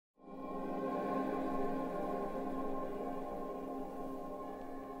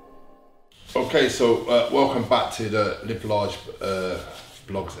Okay, so welcome back to the Live Large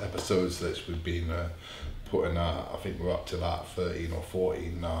blogs episodes that we've been putting out. I think we're up to like 13 or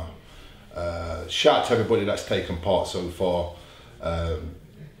 14 now. Shout out to everybody that's taken part so far.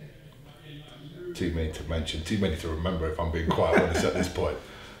 Too many to mention, too many to remember if I'm being quite honest at this point.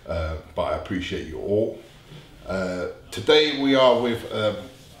 But I appreciate you all. Today we are with,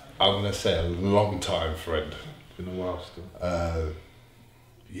 I'm going to say a long time friend. Been a while still.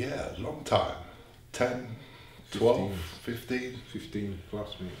 Yeah, long time. 10, 12, 15? 15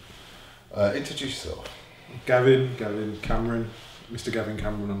 plus, mate. Introduce yourself. Gavin Cameron. Mr. Gavin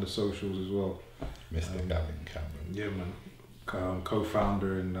Cameron on the socials as well. Mr. Gavin Cameron. Yeah, man.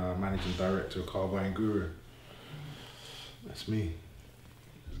 Co-founder and managing director of Car Buying Guru. That's me.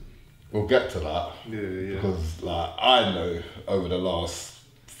 We'll get to that. Yeah. Because like I know over the last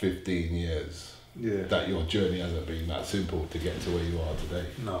 15 years that your journey hasn't been that simple to get to where you are today.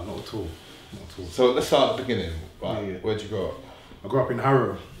 No, not at all. Not at all. So let's start at the beginning. Right. Yeah. Where'd you grow up? I grew up in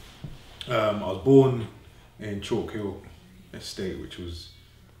Harrow. I was born in Chalk Hill Estate, which was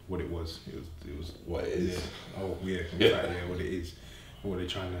what it was. It was what it is. Yeah. Oh yeah, in fact, yeah, what it is. What they're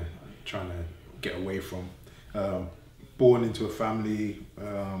trying to get away from. Born into a family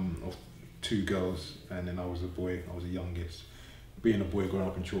of 2 girls, and then I was a boy. I was the youngest. Being a boy growing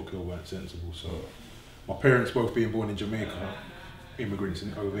up in Chalk Hill weren't sensible. So my parents, both being born in Jamaica, immigrants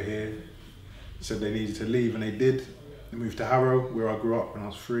over here, said they needed to leave, and they did. They moved to Harrow, where I grew up when I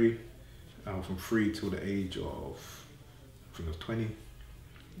was 3. From 3 till the age of, I think I was 20,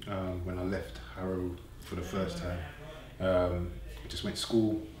 when I left Harrow for the first time. Just went to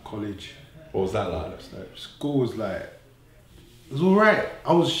school, college. What was that like? School was like, it was alright.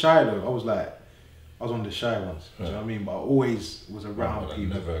 I was shy though. I was one of the shy ones. Do you know what I mean? But I always was around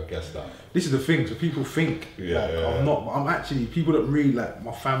people. I never guessed that. This is the thing. So people think I'm not. But I'm actually. People that really like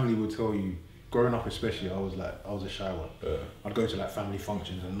my family will tell you. Growing up, especially, I was a shy one. Yeah. I'd go to like family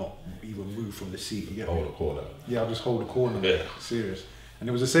functions and not even move from the seat. You get hold a corner. Yeah, I'd just hold a corner. Yeah. Serious. And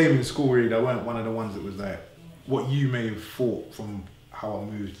it was the same in school. Really, I weren't one of the ones that was like what you may have thought from how I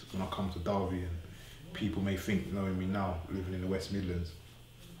moved when I come to Derby, and people may think knowing me now, living in the West Midlands.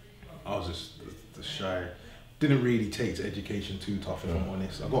 I was just the shy. Didn't really take to education too tough, if I'm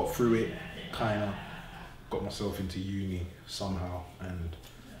honest. I got through it, kinda got myself into uni somehow, and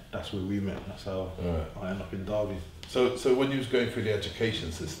that's where we met. That's how I ended up in Derby. So when you was going through the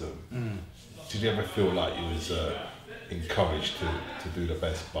education system, did you ever feel like you was encouraged to do the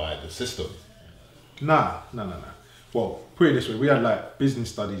best by the system? Nah. Well, put it this way, we had like business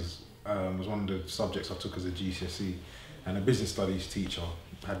studies, was one of the subjects I took as a GCSE, and a business studies teacher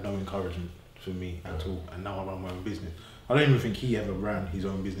had no encouragement for me at all, and now I run my own business. I don't even think he ever ran his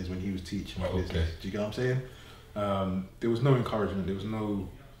own business when he was teaching my business. Do you get what I'm saying? There was no encouragement, there was no...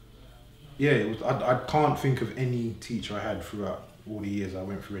 Yeah, it was. I can't think of any teacher I had throughout all the years I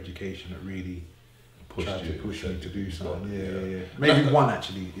went through education that really tried to push me to do something. Yeah. Maybe one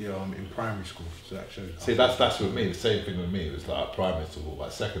actually, in primary school. So that showed. See, that's with me. The same thing with me. It was like primary school,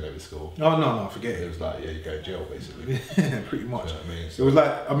 like secondary school. Oh no, forget it. It was like you go to jail basically. Yeah, pretty much. You know what I mean? So it was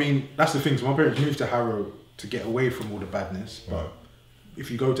like, that's the thing. So my parents moved to Harrow to get away from all the badness, but if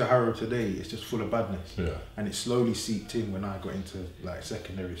you go to Harrow today, it's just full of badness. Yeah. And it slowly seeped in when I got into like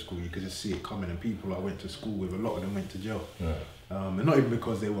secondary school. You could just see it coming, and people I went to school with, a lot of them went to jail. Yeah. And not even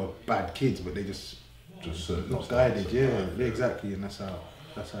because they were bad kids, but they just not guided. Yeah, exactly. And that's how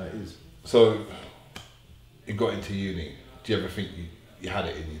it is. So you got into uni. Do you ever think you had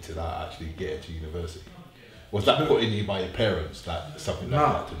it in you to like actually get into university? Was that put in you by your parents, that something that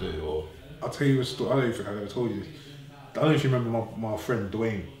you had to do, or? I'll tell you a story. I don't think I've ever told you this. I don't know if you remember my friend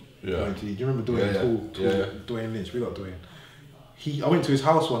Dwayne. Yeah. Do you remember Dwayne? Tall Dwayne Lynch. We got Dwayne. I went to his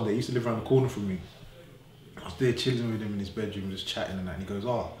house one day. He used to live around the corner from me. I was there chilling with him in his bedroom, just chatting and that. And he goes,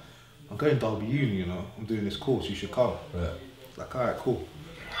 I'm going to Derby Uni, I'm doing this course. You should come. Yeah. It's like, alright, cool.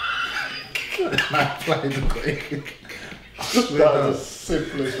 And I applied to go in. That was the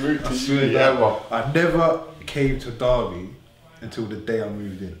simplest route to uni ever. I never came to Derby until the day I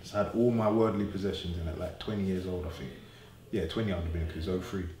moved in. So I had all my worldly possessions in at like 20 years old, I think. Yeah, 20 I would have been, because it was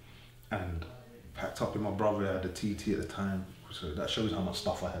 03. And packed up with my brother, I had a TT at the time. So that shows how much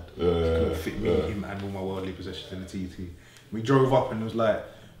stuff I had. It couldn't fit me, him, and all my worldly possessions in the TT. We drove up and it was like,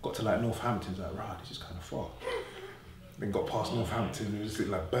 got to like Northampton, like, this is kind of far. Then got past Northampton, it was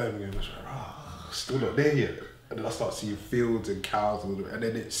like Birmingham, I was like, still not there yet. And then I started seeing fields and cows, and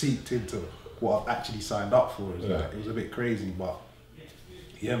then it seeped into what I've actually signed up for. It was a bit crazy, but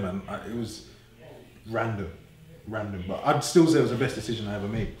yeah, man, it was random, but I'd still say it was the best decision I ever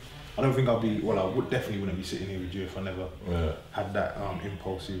made. I don't think I definitely wouldn't be sitting here with you if I never had that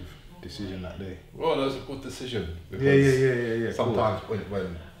impulsive decision that day. Well, that was a good decision. Yeah. Sometimes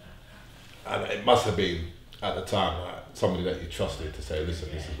when and it must have been at the time, right, somebody that you trusted to say, listen,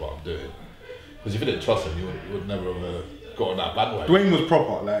 this is what I'm doing. Because if you didn't trust him, you would never have got on that bandwagon. Dwayne was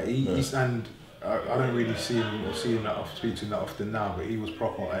proper, like he's and I don't really see him that often, speak to him that often now, but he was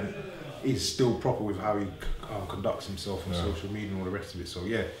proper and he's still proper with how he conducts himself on social media and all the rest of it. So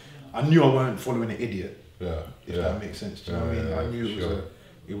yeah, I knew I weren't following an idiot. Yeah, if that makes sense. Do you know what I mean? I knew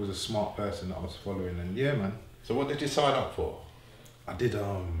it was a smart person that I was following, and yeah, man. So what did you sign up for? I did.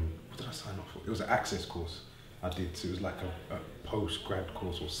 What did I sign up for? It was an access course. I did. So it was like a post-grad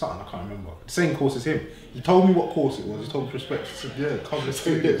course or something. I can't remember. The same course as him. He told me what course it was. He told me prospectus. I said, yeah, cover the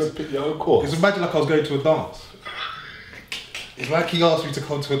students. Pick your own course. Because imagine like I was going to a dance. It's like he asked me to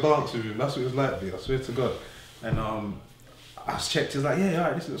come to a dance with him. That's what it was like, dude. I swear to God. And I was checked. He's like, yeah,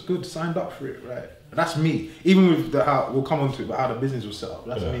 alright, this looks good. Signed up for it, right? And that's me. Even with how we'll come on to it, but how the business was set up.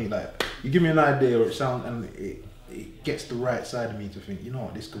 That's me. Like, you give me an idea or it sounds, and it gets the right side of me to think, you know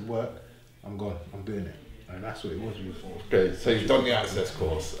what, this could work. I'm gone. I'm doing it. And that's what it was really for. Okay, so you've done the access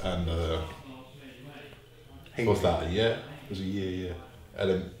course, and what's that, a year? It was a year, yeah. And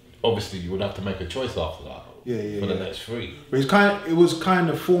then obviously you would have to make a choice after that. For the next 3. But it was kind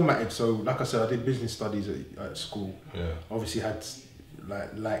of formatted. So like I said, I did business studies at school. Yeah. Obviously had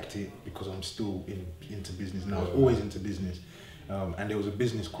liked it because I'm still into business now. I was always into business. And there was a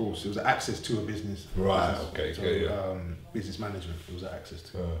business course. There was access to a business. Right. Okay. So, business management. There was access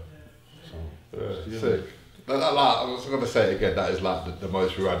to. Sick. I was going to say it again, that is like the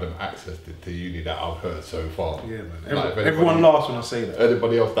most random access to uni that I've heard so far. Yeah, man. Like everyone laughs when I say that.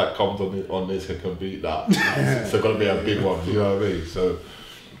 Anybody else that comes on this can beat that. It's going to be a big one, you know what I mean? So,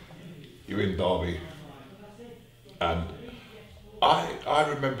 you're in Derby. And I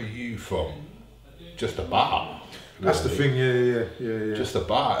remember you from just about. That's really. The thing, yeah. Just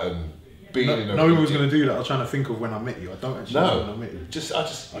about, and being in a... No one was going to do that. I was trying to think of when I met you. I don't actually know when I met you. I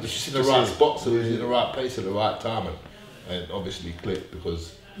was just in the right spot, so was in the right place at the right time, and obviously clicked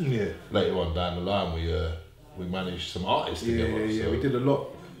because later on down the line we managed some artists together. Yeah, we did a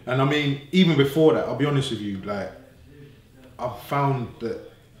lot. And I mean, even before that, I'll be honest with you, like, I've found that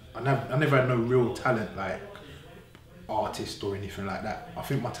I never had no real talent, like, artist or anything like that. I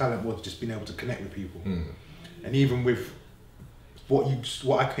think my talent was just being able to connect with people. And even with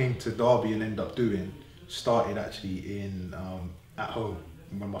what I came to Derby and ended up doing started actually in at home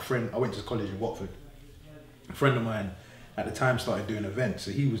when I went to college in Watford. A friend of mine at the time started doing events,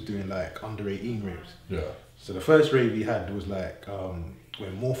 so he was doing like under 18 raves. Yeah. So the first rave he had was like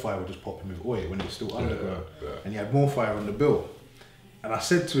when Morfire was just popping with Oi when it was still underground, and he had Morfire on the bill. And I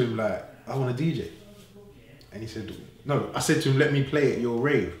said to him like, I want a DJ, and he said no. I said to him, let me play at your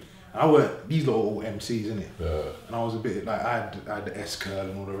rave. These are all MCs, innit? Yeah. And I was a bit like, I had the S-curl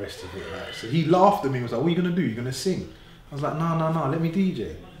and all the rest of it. Like. So he laughed at me and was like, what are you going to do? You're going to sing? I was like, no, let me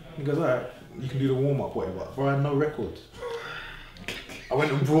DJ. He goes, alright, you can do the warm-up, whatever. Bro, I had no records. I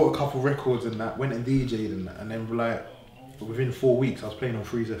went and brought a couple records and that, went and DJ'd and that, and then like, within 4 weeks I was playing on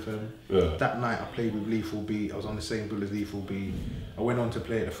Freeze FM. Yeah. That night I played with Lethal B. I was on the same bill as Lethal B. I went on to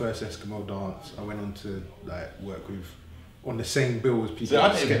play at the first Eskimo dance. I went on to like work with on the same bill as people. So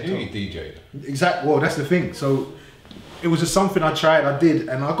I didn't even knew you DJ'd. Exactly. Well, that's the thing. So it was just something I tried. I did,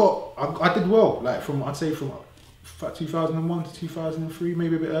 and I did well. Like I'd say from 2001 to 2003,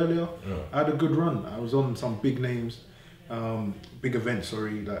 maybe a bit earlier. Yeah. I had a good run. I was on some big names, big events.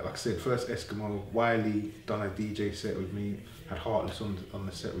 Sorry, like I said, first Eskimo, Wiley done a DJ set with me. Had Heartless on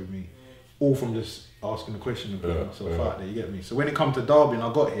the set with me. All from just asking the question and putting myself out there. You get me? So when it come to Derby and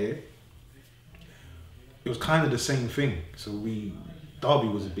I got here, it was kind of the same thing. So Derby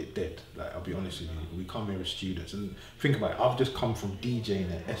was a bit dead, like I'll be honest with you. We come here as students and think about it, I've just come from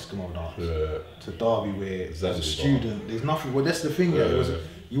DJing at Eskimo dance to Derby where as a student, there's nothing, well that's the thing,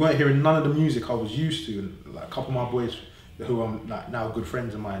 you weren't hearing none of the music I was used to, and like a couple of my boys who I'm like now good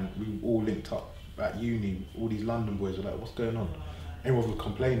friends of mine, we all linked up at uni, all these London boys were like, what's going on? Everyone was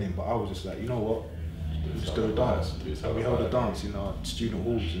complaining, but I was just like, you know what, just do a dance. And we held a dance in our student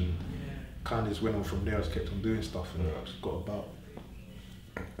halls and kind of just went on from there. I just kept on doing stuff and I just got about.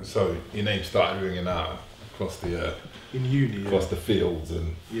 So your name started ringing out across the in uni, across the fields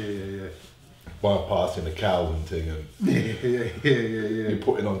and bypassing the cows and thing, and yeah. You're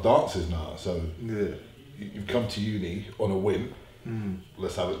putting on dances now. So you've come to uni on a whim.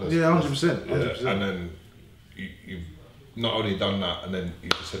 Let's have it. 100%. And then you've not only done that, and then you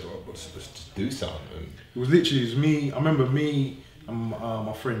just said, well, let's just do something. And it was literally me. I remember me and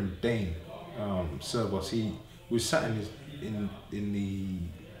my friend Dane. Servos, he was sat in the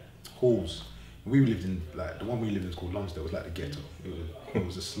halls We lived in like the one we lived in is called Lonsdale. Was like the ghetto. It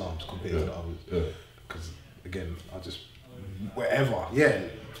was the slums compared to the others. Because again, I just whatever. Yeah,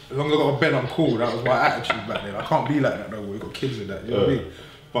 as long as I got a bed, I'm cool. That was my attitude back then. I can't be like that though. We got kids with that. You know what I mean?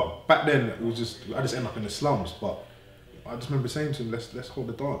 But back then it was just I just ended up in the slums. But I just remember saying to him, let's hold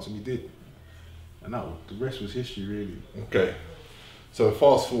the dance, and we did. And the rest was history, really. Okay, so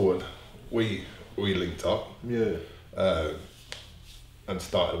fast forward, we linked up. Yeah. And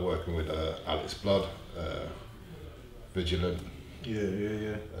started working with Alex Blood, Vigilant.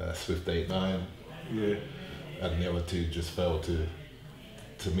 Yeah. Swift 89. Yeah. And the other two just failed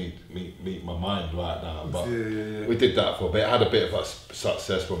to meet my mind right now. But we did that for a bit. Had a bit of a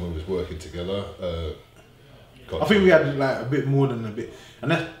success when we was working together. I think we had like a bit more than a bit,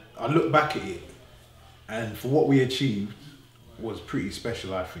 and I look back at it, and for what we achieved was pretty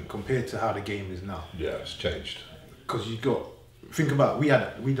special, I think, compared to how the game is now. Yeah, it's changed. Because think about we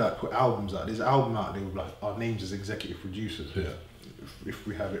like put albums out. There's an album out there with like our names as executive producers. Yeah. If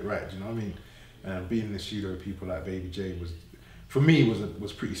we have it right, do you know what I mean? And being in the studio with people like Baby J for me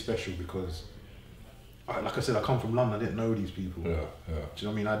was pretty special because, like I said, I come from London. I didn't know these people. Yeah. Do you know what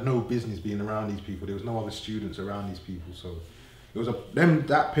I mean? I had no business being around these people. There was no other students around these people, so it was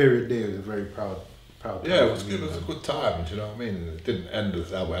that period there was a very proud. Yeah, it was good. It was a good time. Do you know what I mean? It didn't end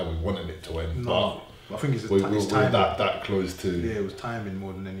as how we wanted it to end. No, but I think it's timing. That close to. Yeah, it was timing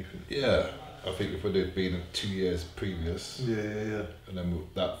more than anything. Yeah, I think if it had been 2 years previous. Yeah. And then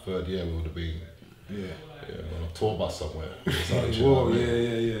that third year we would have been. Yeah, on a tour bus somewhere. Whoa, yeah,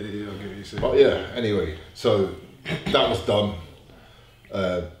 I get what you're saying. But yeah, anyway, so that was done,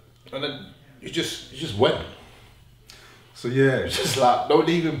 and then you just went. So yeah, it's just like no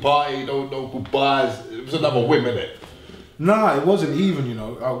leaving party, no goodbyes. It was another whim, innit? Nah, it wasn't even. You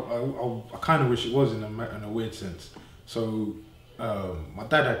know, I kind of wish it was in a weird sense. So my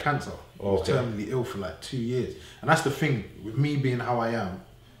dad had cancer. He was terminally ill for like 2 years, and that's the thing with me being how I am.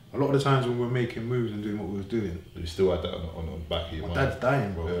 A lot of the times when we're making moves and doing what we was doing, you still had that on the back of your mind. My dad's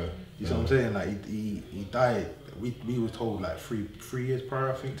dying, bro. Yeah. You see what I'm saying? Like he died. We were told like three years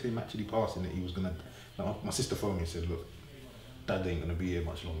prior, I think, to him actually passing that he was gonna. Like, my sister phoned me and said, "Look, Dad ain't gonna be here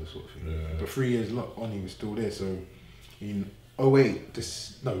much longer," sort of thing. Yeah. But 3 years on, he was still there. So in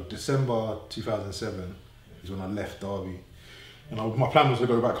December 2007 is when I left Derby, and my plan was to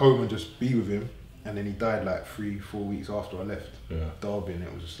go back home and just be with him. And then he died like 3-4 weeks after I left Derby, and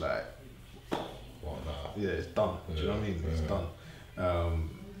it was just like, yeah, it's done. Do you know what I mean? It's done.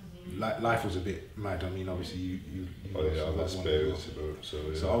 Life was a bit mad. I mean, obviously you I've experienced it.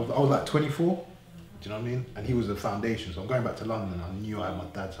 So I was like 24. Do you know what I mean? And he was the foundation. So I'm going back to London. I knew I had my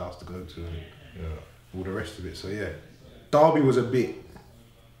dad's house to go to, and all the rest of it. So yeah, Derby was a bit.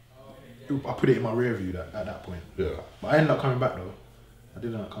 I put it in my rear view at that point. Yeah. But I ended up coming back though. I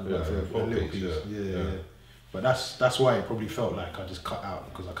did not come back for a little piece. Yeah. But that's why it probably felt like I just cut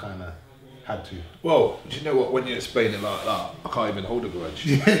out, because I kind of had to. Well, do you know what? When you explain it like that, I can't even hold a grudge.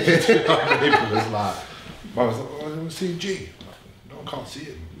 You know what I mean? It was like, I was like, I don't see G. No, I can't see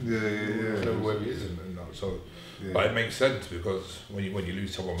him. Yeah. I don't know where he is, and so. Yeah. But it makes sense, because when you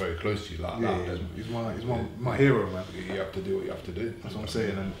lose someone very close to you like that, he's my hero, man. You have to do what you have to do. That's what I'm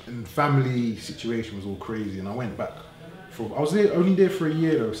saying. And family situation was all crazy, and I went back. I was only there for a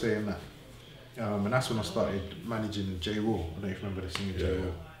year though, saying that. And that's when I started managing J Raw. I don't know if you remember the singer J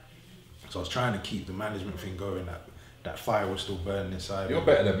Raw. So I was trying to keep the management thing going. That fire was still burning inside. You're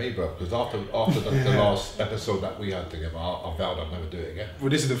better than me, bro. Because after the last episode that we had together, I vowed I'd never do it again. Well,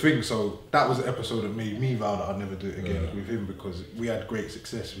 this is the thing. So that was the episode that made me vow that I'd never do it again with him, because we had great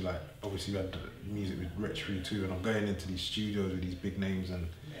success. We obviously we had music with Rich 32, and I'm going into these studios with these big names and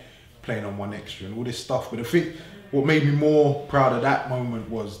playing on One Extra and all this stuff. But I think what made me more proud of that moment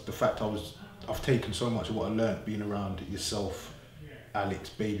was the fact I've taken so much of what I learned being around yourself, Alex,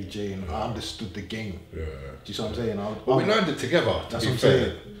 Baby J, and I understood the game. Yeah. Do you see what I'm saying? We learned it together. That's what I'm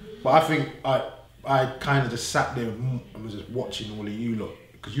saying. But I think I kind of just sat there and was just watching all of you lot,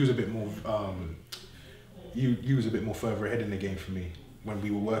 because you was a bit more you was a bit more further ahead in the game for me when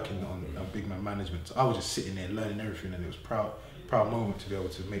we were working on big man management. So I was just sitting there learning everything, and it was proud moment to be able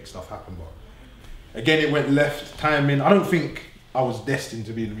to make stuff happen. But again, it went left, timing. I don't think I was destined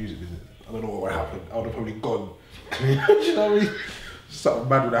to be in the music business. I don't know what would happen. I would have probably gone. Do you know what I mean? Something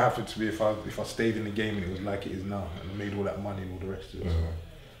bad would have happened to me if I stayed in the game and it was like it is now, and I made all that money and all the rest of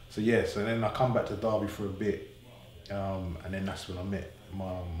it. So then I come back to Derby for a bit, and then that's when I met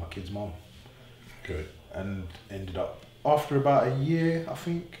my kid's mom. Good. And ended up, after about a year, I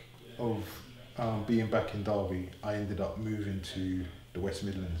think, of being back in Derby, I ended up moving to the West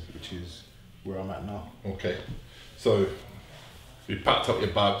Midlands, which is where I'm at now. Okay. So You packed up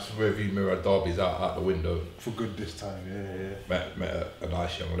your bags, rearview mirror, Derby's out the window. For good this time, yeah. Met a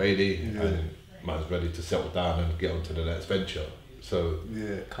nice young lady, and man's ready to settle down and get on to the next venture. So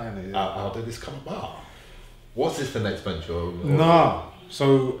how did this come about? Was this the next venture? Nah.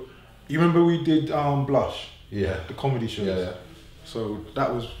 So you remember we did Blush? Yeah. The comedy shows. Yeah. So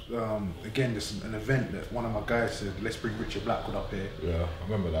that was again just an event that one of my guys said, let's bring Richard Blackwood up here. Yeah, I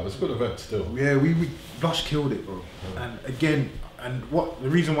remember that. It was a good event still. Yeah, we Blush killed it, bro. Yeah. And again, the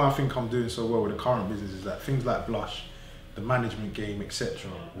reason why I think I'm doing so well with the current business is that things like Blush, the management game,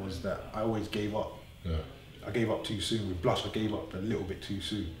 etc., was that I always gave up. Yeah. I gave up too soon. With Blush, I gave up a little bit too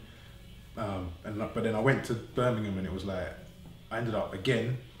soon. But then I went to Birmingham and it was like, I ended up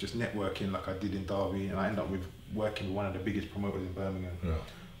again just networking like I did in Derby, and I ended up with working with one of the biggest promoters in Birmingham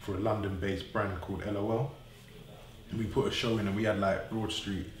for a London-based brand called LOL. And we put a show in and we had like Broad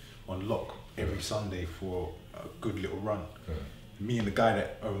Street on lock every Sunday for a good little run. Yeah. Me and the guy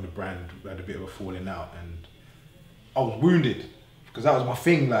that owned the brand had a bit of a falling out, and I was wounded because that was my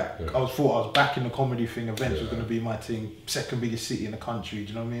thing. Like I thought I was back in the comedy thing. Events was going to be my thing. Second biggest city in the country. Do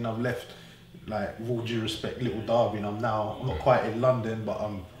you know what I mean? I've left, like, with all due respect, little Derby, and I'm not quite in London, but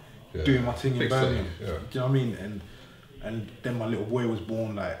I'm doing my thing in Birmingham. Do you know what I mean? And then my little boy was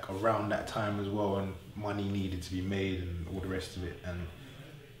born like around that time as well, and money needed to be made and all the rest of it. And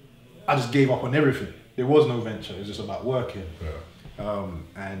I just gave up on everything. There was no venture. It was just about working. Yeah.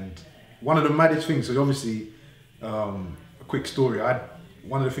 And one of the maddest things, so obviously, a quick story.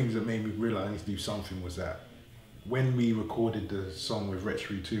 One of the things that made me realise I need to do something was that when we recorded the song with Retch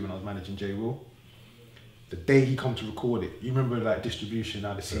 32 when I was managing J Will, the day he come to record it, you remember like distribution,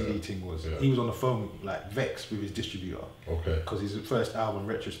 how the CD thing was? Yeah. He was on the phone like vexed with his distributor. Okay. Because his first album,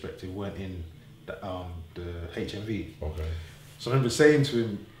 Retrospective, weren't in the HMV. Okay. So I remember saying to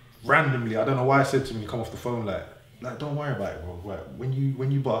him randomly, I don't know why I said to him, he come off the phone like don't worry about it, bro. Like, when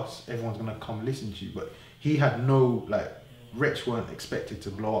you bust, everyone's gonna come listen to you. But he had no, like, Retch weren't expected to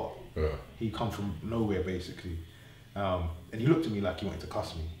blow up. Yeah. He come from nowhere basically. And he looked at me like he wanted to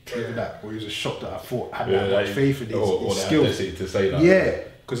cuss me. Either that, or he was just shocked that I had that much faith in his skills. To say that. Yeah,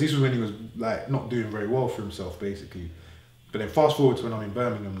 because this was when he was like not doing very well for himself basically. But then fast forward to when I'm in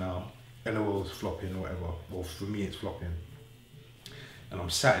Birmingham now, LOL's flopping or whatever. Well, for me it's flopping. And I'm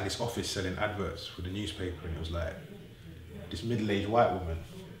sat in this office selling adverts for the newspaper, and it was like, this middle-aged white woman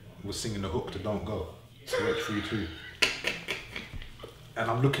was singing the hook to Don't Go, Retch 32. And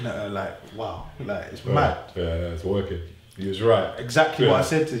I'm looking at her like, wow, like it's mad. Yeah, it's working. He was right. Exactly what I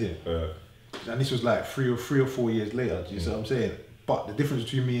said to him. And this was like three or 4 years later, do you see what I'm saying? But the difference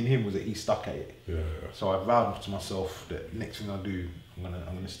between me and him was that he stuck at it. Yeah. So I vowed to myself that next thing I do, I'm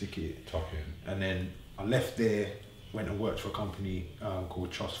gonna stick at it. Tuck in. And then I left there, went and worked for a company called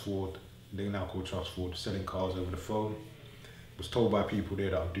Trust Ford. They're now called Trust Ford, selling cars over the phone. Was told by people there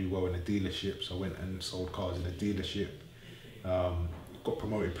that I'd do well in the dealership, so I went and sold cars in the dealership. Got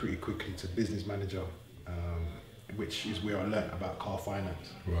promoted pretty quickly to business manager, which is where I learnt about car finance.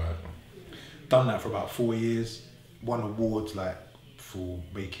 Right. Done that for about 4 years. Won awards like for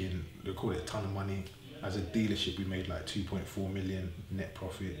making, they call it a ton of money. As a dealership, we made like 2.4 million net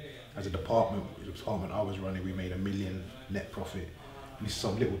profit. As a department, the department I was running, we made $1 million net profit. And it's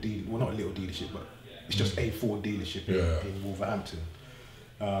some little deal, well, not a little dealership, but it's just a Ford dealership in Wolverhampton.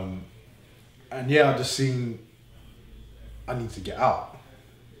 And yeah, I just seen I need to get out.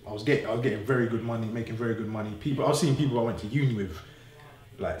 I was getting very good money, making very good money. I was seeing people I went to uni with,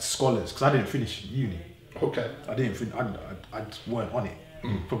 like scholars, because I didn't finish uni. Okay. I just weren't on it.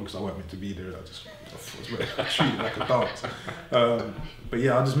 Probably because I weren't meant to be there. I was treated like a dance. But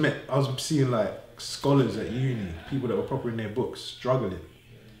yeah, I was seeing like scholars at uni, people that were proper in their books, struggling.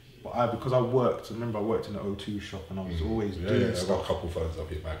 But because I worked in the O2 shop, and I was always doing stuff. I got a couple phones up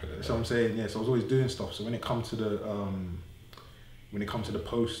here back in the day. So I'm saying, so I was always doing stuff. So when it comes to the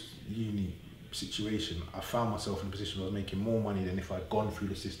post uni situation, I found myself in a position where I was making more money than if I'd gone through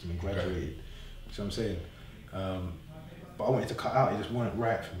the system and graduated. Okay. So I'm saying, but I wanted to cut out. It just weren't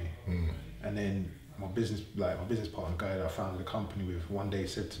right for me. And then my business partner guy that I founded the company with one day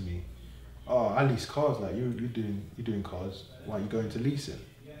said to me, "Oh, I lease cars. Like you're doing cars. Why aren't you going to leasing?"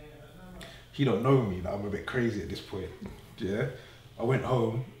 He don't know me, like I'm a bit crazy at this point. Yeah. I went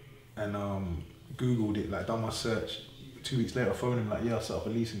home and Googled it, like done my search. 2 weeks later I phoned him like, yeah, I set up a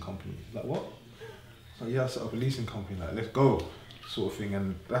leasing company. He's like, what? So yeah, I set up a leasing company, like let's go, sort of thing.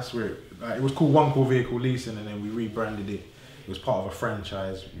 And that's where it was called One Call Vehicle Leasing, and then we rebranded it. It was part of a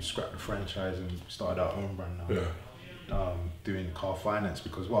franchise. We scrapped the franchise and started our own brand now. Yeah. Doing car finance,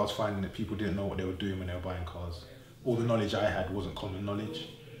 because what I was finding that people didn't know what they were doing when they were buying cars. All the knowledge I had wasn't common knowledge.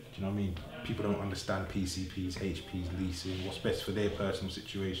 Do you know what I mean? people don't understand PCPs, HPs, leasing, what's best for their personal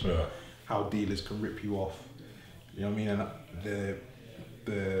situation, how dealers can rip you off. You know what I mean? And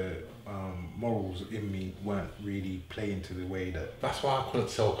the morals in me weren't really playing to the way that. That's why I couldn't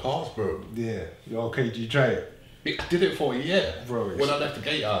sell cars, bro. Yeah. Okay, did you try it? I did it for a year. Bro, when I left the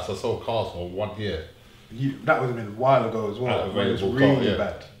gatehouse, I sold cars for 1 year. That would have been a while ago as well. It was really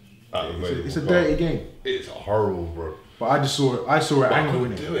bad. It's a dirty game. It's horrible, bro. But I saw an angle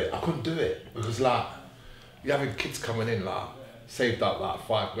in it. I couldn't do it because like you're having kids coming in like saved up like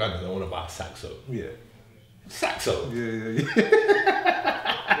 $5 grand and they want to buy a Saxo. Yeah. Saxo. Yeah.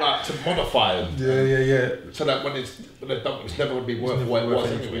 Like to modify them. Yeah. So that when they're done, it's never going to be worth what it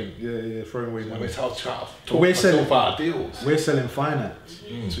was anyway. Yeah, throwing away money. It's how to talk myself out of deals. We're selling finance,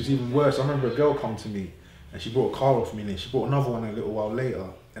 so it's even worse. I remember a girl come to me and she bought a car off me and then she bought another one a little while later.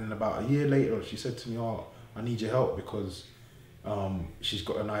 And about a year later, she said to me, "Oh, I need your help because she's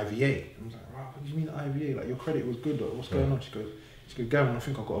got an IVA." I was like, "Right, what do you mean IVA? Like your credit was good, or what's going on?" She goes, "Gavin, I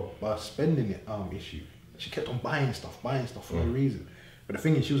think I've got a spending issue." She kept on buying stuff for no reason. But the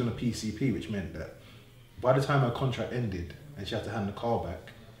thing is, she was on a PCP, which meant that by the time her contract ended and she had to hand the car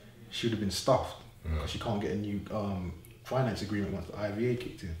back, she would have been stuffed because she can't get a new finance agreement once the IVA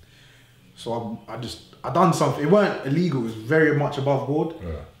kicked in. So I done something. It weren't illegal. It was very much above board,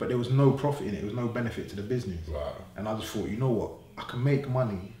 but there was no profit in it. There was no benefit to the business. Right. And I just thought, you know what? I can make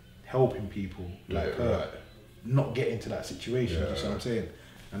money helping people like her not get into that situation. You know what I'm saying?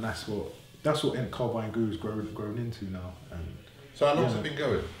 And that's what car buying guru's grown into now. And so how long has it been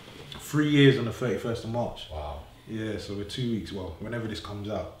going? 3 years on the 31st of March. Wow. Yeah, so we're 2 weeks. Well, whenever this comes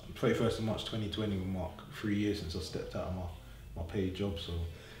out, 31st of March 2020 will mark 3 years since I stepped out of my paid job. So.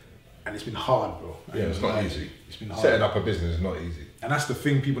 And it's been hard, bro. Yeah, it's not easy. It's been hard. Setting up a business is not easy. And that's the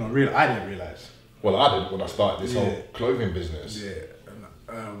thing people don't realize. I didn't realize. Well, I did when I started this whole clothing business. Yeah,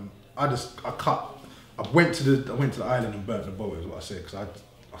 and I went to the island and burnt the boat. Is what I said because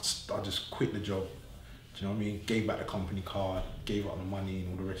I just quit the job. Do you know what I mean? Gave back the company card, gave up the money and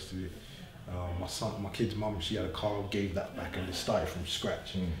all the rest of it. My kid's mum, she had a car, gave that back and just started from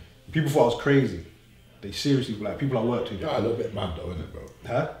scratch. People thought I was crazy. They seriously, like, people I worked with. You're a little bit mad though, isn't it, bro?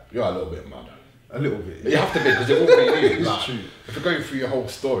 Huh? You're a little bit mad. A little bit. But you have to be, because it won't be you. It's like, true. If you're going through your whole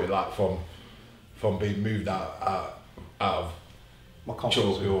story, like from being moved out of my comfort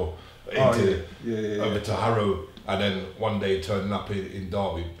or over to Harrow, and then one day turning up in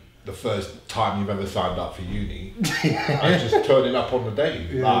Derby, the first time you've ever signed up for uni, and just turning up on the day.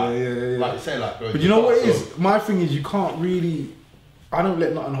 Like you say, like. But you know what it is? My thing is, you can't really. I don't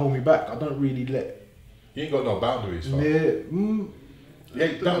let nothing hold me back. I don't really let. You ain't got no boundaries, fam.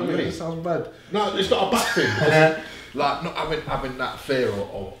 That sounds bad. No, it's not a bad thing. Because, like, not having that fear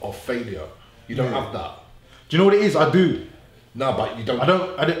of failure. You don't have that. Do you know what it is? I do. No, but you don't.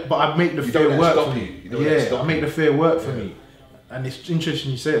 But I make the fear work for me. I make the fear work for me. And it's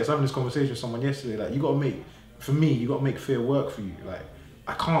interesting you say it. I was having this conversation with someone yesterday. Like, you got to make fear work for you. Like,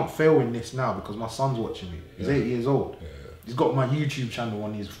 I can't fail in this now because my son's watching me. He's 8 years old. Yeah. He's got my YouTube channel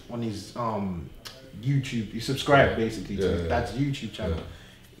on his YouTube. He subscribed basically to his dad's YouTube channel.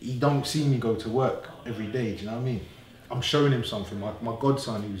 He don't see me go to work every day. Do you know what I mean? I'm showing him something. My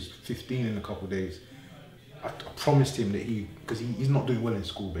godson, who's 15 in a couple of days, I promised him that because he's not doing well in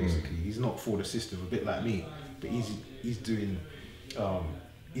school basically. He's not for the system, a bit like me, but he's doing.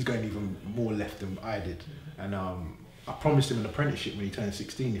 He's going even more left than I did, and I promised him an apprenticeship when he turns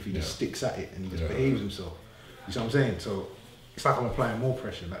 16 if he just sticks at it and he just behaves himself. You see what I'm saying? So it's like I'm applying more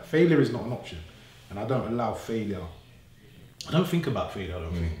pressure. Like, failure is not an option, and I don't allow failure. I don't think about failure. I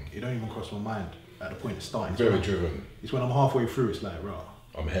don't think it don't even cross my mind at the point of starting. Very driven. It's when I'm halfway through. It's like, right,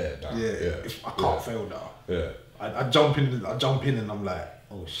 I'm here now. If I can't fail now. Yeah. I jump in and I'm like,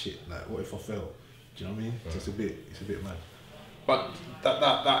 oh shit, like what if I fail? Do you know what I mean? So it's a bit mad. But that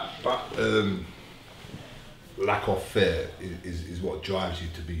lack of fear is what drives you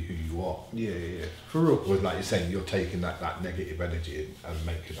to be who you are. Yeah. For real. With, like you're saying, you're taking that negative energy and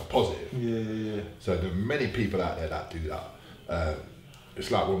making it positive. Yeah. So there are many people out there that do that.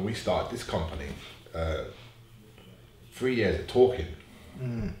 It's like when we started this company, 3 years of talking.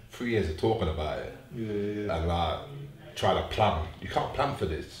 3 years of talking about it. Yeah. And like trying to plan. You can't plan for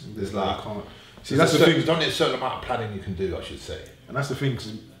this. There's like. You can't. See, that's the thing. There's only a certain amount of planning you can do, I should say. And that's the thing,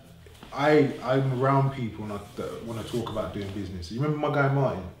 because I'm around people that want to talk about doing business. You remember my guy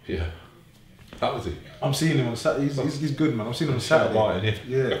Martin? Yeah. That was it. I'm seeing him on Saturday. He's good, man. I'm seeing him on Saturday. Martin,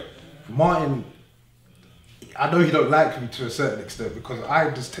 yeah. Martin, I know he don't like me to a certain extent because I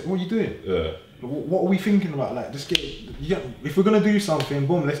just, what are you doing? Yeah. What are we thinking about? Like, just if we're gonna do something,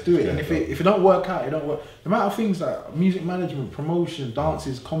 boom, let's do it. And if it don't work out, it don't work. The amount of things like music management, promotion,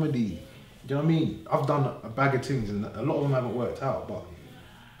 dances, comedy, you know what I mean? I've done a bag of things and a lot of them haven't worked out, but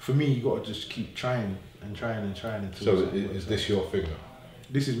for me, you got to just keep trying and trying and trying until. So is this your thing now?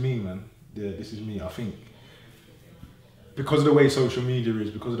 This is me, man. Yeah, this is me. I think because of the way social media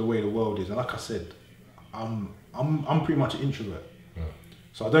is, because of the way the world is, and like I said, I'm pretty much an introvert. Yeah.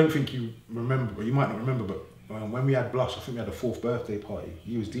 So I don't think you remember, but you might not remember, but when we had Blush, I think we had a 4th birthday party.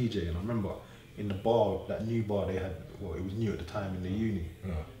 He was DJ, and I remember in the bar, that new bar they had, well, it was new at the time in the uni.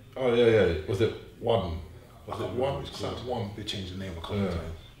 Yeah. Oh yeah. Was it one? Was it one? It was one. They changed the name a couple of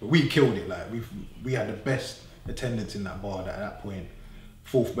times. But we killed it. Like we had the best attendance in that bar at that point.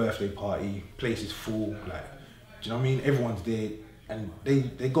 4th birthday party, place is full. Like, do you know what I mean? Everyone's there, and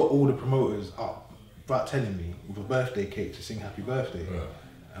they got all the promoters up without telling me with a birthday cake to sing happy birthday. Yeah.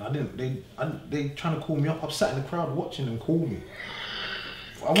 And I didn't. They trying to call me up. I sat in the crowd watching them call me.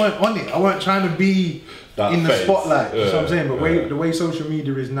 I weren't on it. I weren't trying to be that in the spotlight. You know what I'm saying? But the way social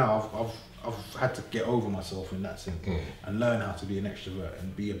media is now, I've had to get over myself in that sense and learn how to be an extrovert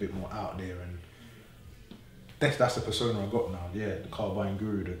and be a bit more out there. And that's the persona I got now. Yeah, the car buying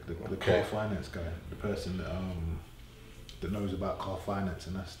guru, the car finance guy, the person that knows about car finance,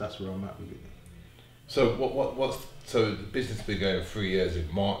 and that's where I'm at with it. So so the business has been going 3 years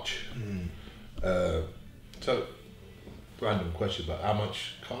in March. So random question, but how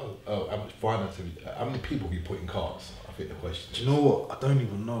much finance how many people have you put in cars? I think the question. Do you know what? I don't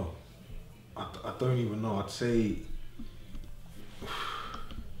even know. I don't even know. I'd say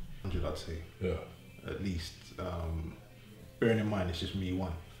 100. I'd say. Yeah. At least. Bearing in mind, it's just me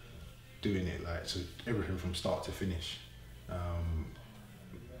doing it. Like, so everything from start to finish.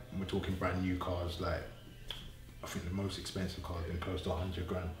 We're talking brand new cars. Like, I think the most expensive car has been close to 100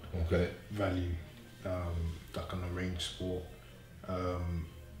 grand. Okay. Value. Like on a range sport.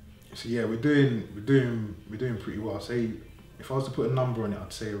 So yeah, we're doing pretty well. I'd say if I was to put a number on it,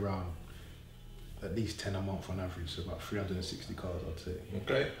 I'd say around at least 10 a month on average, so about 360 cars, I'd say.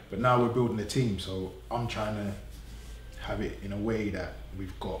 Okay. But now we're building a team, so I'm trying to have it in a way that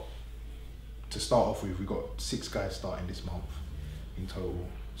we've got, to start off with, we've got 6 guys starting this month in total.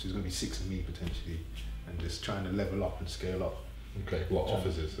 So there's going to be 6 of me potentially, and just trying to level up and scale up. Okay, what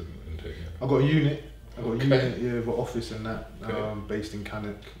offices and taking it? I've got a unit. I've got office and that, based in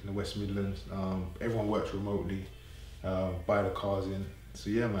Cannock in the West Midlands. Everyone works remotely, buy the cars in.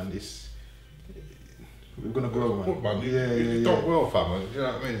 So yeah, man, we're gonna grow, man. You've done well, fam. You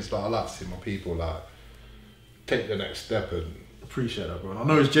know what I mean? It's like I like to see my people like take the next step and appreciate that, bro. And I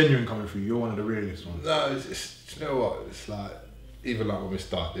know it's genuine coming from you. You're one of the realest ones. No, it's you know what? It's like even like when we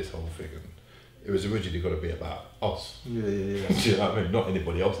start this whole thing, and it was originally going to be about us. Yeah. Do you know what I mean? Not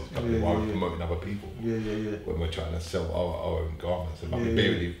anybody else's company. While we're promoting other people. Yeah. When we're trying to sell our own garments, and we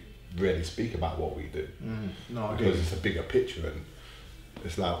barely really speak about what we do. No, because it's a bigger picture, and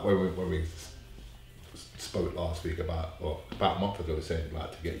it's like when we spoke last week about a month ago, saying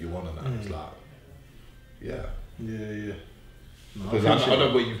like to get you on and that. It's like, yeah. Because I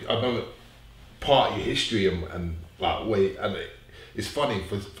know part of your history and like way, and it's funny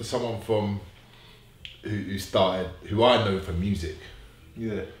for someone from who started, who I know from music,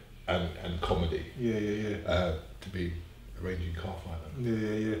 and comedy, to be arranging car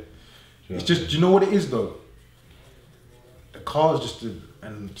finance. It's just, do you know what it is though? The car is just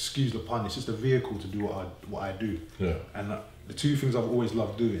and excuse the pun, it's just a vehicle to do what I do. Yeah. And the 2 things I've always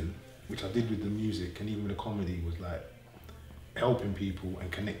loved doing, which I did with the music and even the comedy, was like helping people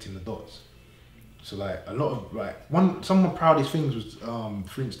and connecting the dots. So like a lot of like some of my proudest things was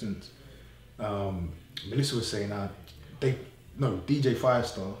for instance, Melissa was saying DJ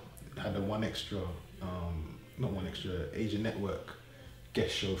Firestar had a Asian Network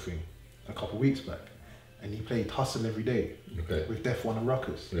guest show thing a couple of weeks back, and he played Hustle Every Day with Def One and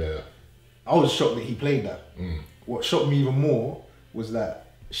Ruckus. Yeah. I was shocked that he played that. What shocked me even more was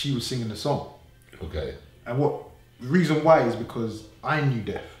that she was singing the song. Okay. And the reason why is because I knew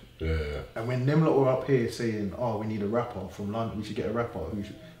Def. Yeah. And when them lot were up here saying, "Oh, we need a rapper from London, we should get a rapper,"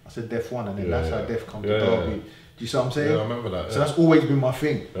 I said Def One, and then that's how Def come to Derby. Do you see what I'm saying? Yeah, I remember that. So that's always been my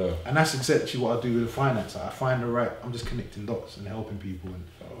thing. Yeah. And that's exactly what I do with finance. I find I'm just connecting dots and helping people and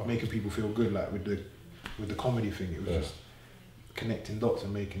making people feel good. Like with the comedy thing, it was just connecting dots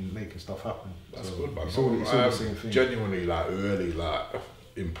and making stuff happen. That's good, man. It's all the same thing. Genuinely, really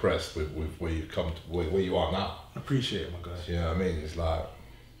impressed with where you've come to, where you are now. I appreciate it, my guys. You know what I mean? It's like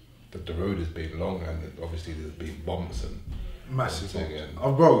the road has been long, and obviously there's been bumps and massive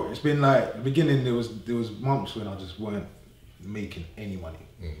bumps. Bro, it's been like at the beginning there was months when I just weren't making any money,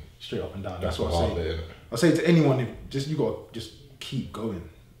 straight up and down. That's what I say. I say to anyone, you got to just keep going.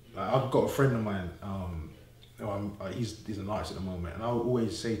 Like I've got a friend of mine, he's an artist at the moment, and I would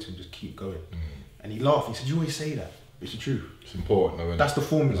always say to him, just keep going. And he laughed. He said, "You always say that. It's the truth." It's important, though, isn't that's the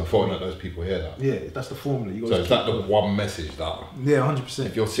formula. It's important that those people hear that. Yeah, that's the formula. You so is that the one message that? Yeah, 100%.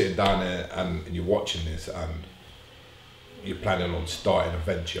 If you're sitting down there and you're watching this and you're planning on starting a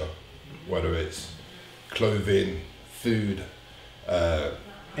venture, whether it's clothing, food,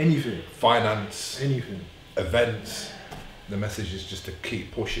 anything, finance, anything, events, the message is just to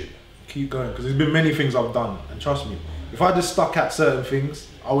keep pushing. Keep going, because there's been many things I've done, and trust me, if I just stuck at certain things,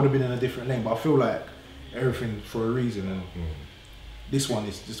 I would have been in a different lane. But I feel like everything for a reason, and this one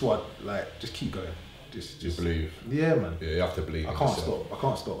is just what, like, just keep going. Just believe. Yeah, man. Yeah, you have to believe. I can't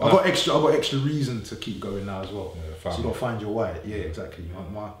stop. I got extra reason to keep going now as well. Yeah, so you got to find your why. Yeah, exactly.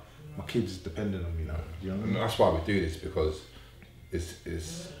 My kids dependent on me now. You know what I mean? And that's why we do this, because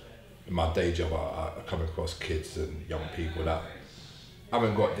it's in my day job. I come across kids and young people that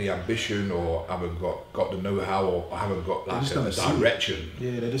haven't got the ambition, or haven't got the know-how, or haven't got like a direction.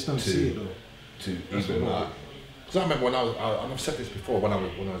 Yeah, they just don't see it though. To even like, because I remember when and I've said this before, when I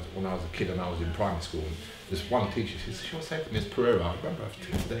was a kid and I was in primary school, and this one teacher, she was saying to me, Miss Pereira, I remember her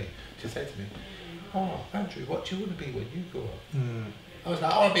to this day, she said to me, "Oh, Andrew, what do you want to be when you grow up?" I was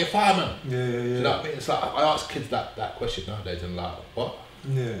like, "I want to be a fireman." Yeah. You know what I mean? It's like, I ask kids that question nowadays, and like, what?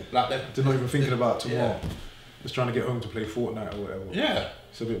 Yeah. Like they're not even thinking about tomorrow. Yeah. Just trying to get home to play Fortnite or whatever. Yeah.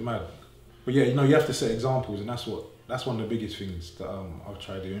 It's a bit mad. But yeah, you know, you have to set examples, and that's one of the biggest things that I've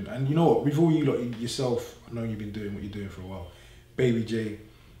tried doing. And you know what, with all you lot yourself, I know you've been doing what you're doing for a while. Baby J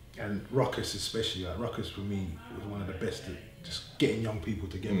and Ruckus especially, like Ruckus for me was one of the best at just getting young people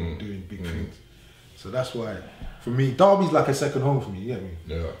together and doing big things. So that's why, for me, Derby's like a second home for me, you get me?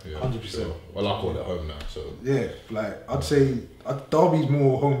 Yeah, 100%. Sure. Well, I call it home now, so. Yeah, like, I'd say Derby's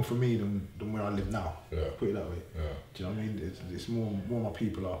more home for me than where I live now. Yeah. Put it that way. Yeah. Do you know what I mean? It's more my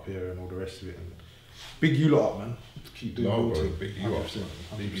people up here and all the rest of it. And big you lot up, man. Keep doing no, bro, big you up.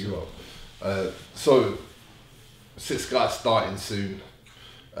 Big you up. So, 6 guys starting soon.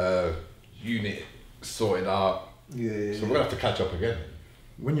 Unit sorted out. Yeah. So we're gonna have to catch up again.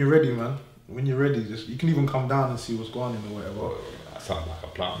 When you're ready, man. When you're ready, you can even come down and see what's going on or whatever. Well, that sounds like a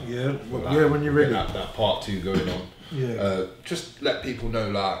plan. Yeah, yeah. When you're ready. That part 2 going on. Yeah. Just let people know,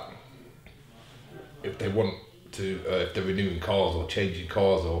 like, if they want to, if they're renewing cars or changing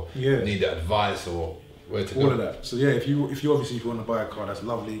cars or need advice or where to go. All of that. So yeah, if you want to buy a car, that's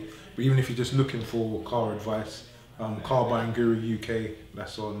lovely. But even if you're just looking for car advice, Car Buying Guru UK.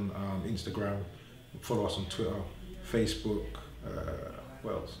 That's on Instagram. Follow us on Twitter, Facebook.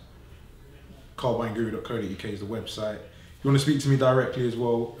 What else? CarBuyingGuru.co.uk is the website. If you want to speak to me directly as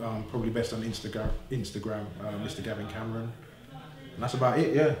well, probably best on Instagram, Mr. Gavin Cameron. And that's about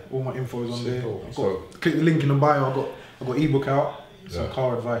it, yeah. All my info is on there. Click the link in the bio. I've got ebook out, some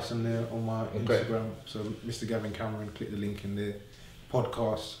car advice on there on my Instagram. So Mr. Gavin Cameron, click the link in there.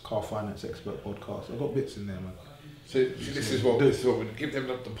 Podcast, Car Finance Expert Podcast. I've got bits in there, man. So this is what we give them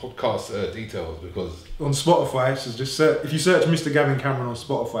the podcast details, because on Spotify, so just if you search Mr. Gavin Cameron on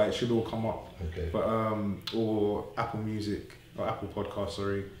Spotify, it should all come up. Okay. But or Apple Music or Apple Podcast,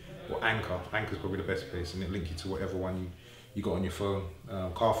 sorry, or Anchor. Anchor's probably the best place, and it link you to whatever one you got on your phone.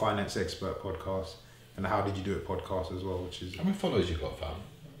 Car Finance Expert Podcast and the How Did You Do It podcast as well, which is. How many followers you got, fam?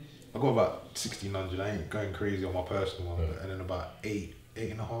 I got about 1,600. I ain't going crazy on my personal one, and then about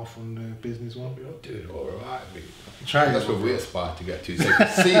 8.5 on the business one. You're doing alright, mate. That's what we aspire to get to. So if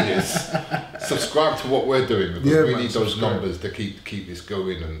you see this, subscribe to what we're doing, because we need those numbers to keep this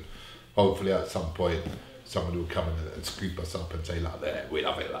going, and hopefully at some point somebody will come in and scoop us up and say, like, there, we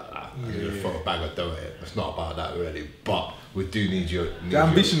love it like that. And throw a bag of dough at it. It's not about that really, but we do need your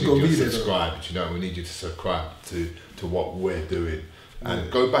ambition's got to be there. Subscribe, you know. We need you to subscribe to what we're doing,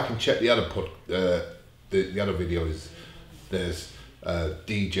 and go back and check the other the other videos. There's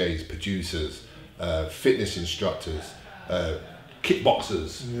DJs, producers, fitness instructors,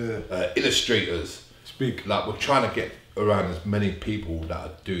 kickboxers, illustrators. Speak. Like, we're trying to get around as many people that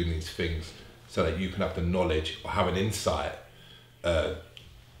are doing these things, so that you can have the knowledge or have an insight to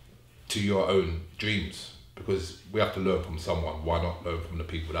your own dreams. Because we have to learn from someone. Why not learn from the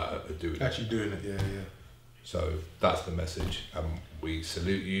people that are doing it? Actually doing it, yeah. So that's the message, and we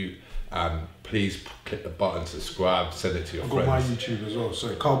salute you. And please click the button, subscribe, send it to your friends. I've got my YouTube as well.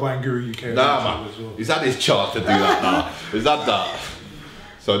 So Car Buying Guru UK. Nah, man. As well. He's had his chance to do that now. Is that?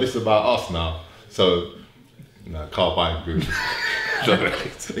 So this is about us now. So, Car Buying Guru.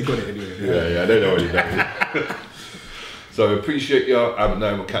 They got it anyway. Yeah, they know what you're doing. So appreciate you, and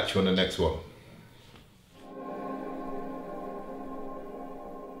we'll catch you on the next one.